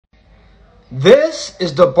This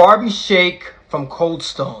is the Barbie Shake from Cold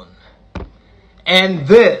Stone. And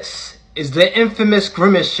this is the infamous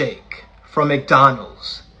Grimace Shake from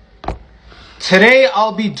McDonald's. Today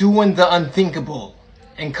I'll be doing the unthinkable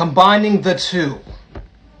and combining the two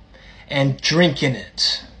and drinking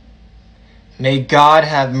it. May God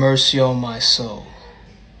have mercy on my soul.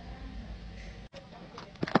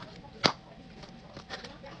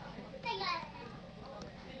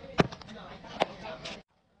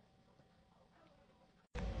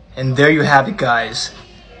 And there you have it, guys.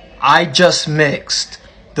 I just mixed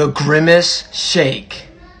the Grimace Shake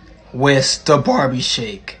with the Barbie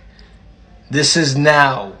Shake. This is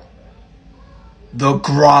now the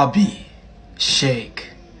Barbie Shake.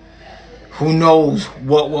 Who knows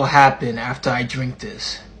what will happen after I drink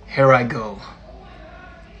this? Here I go.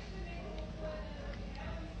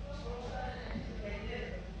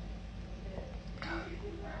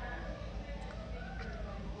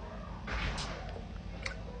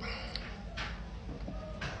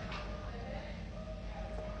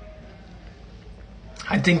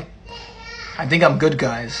 I think I'm good,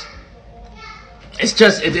 guys. It's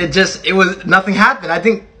just, it was, nothing happened. I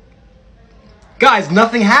think, guys,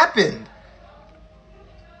 nothing happened.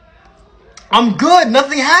 I'm good,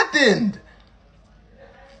 nothing happened.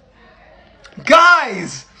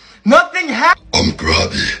 Guys, nothing happened. I'm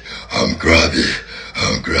grubby.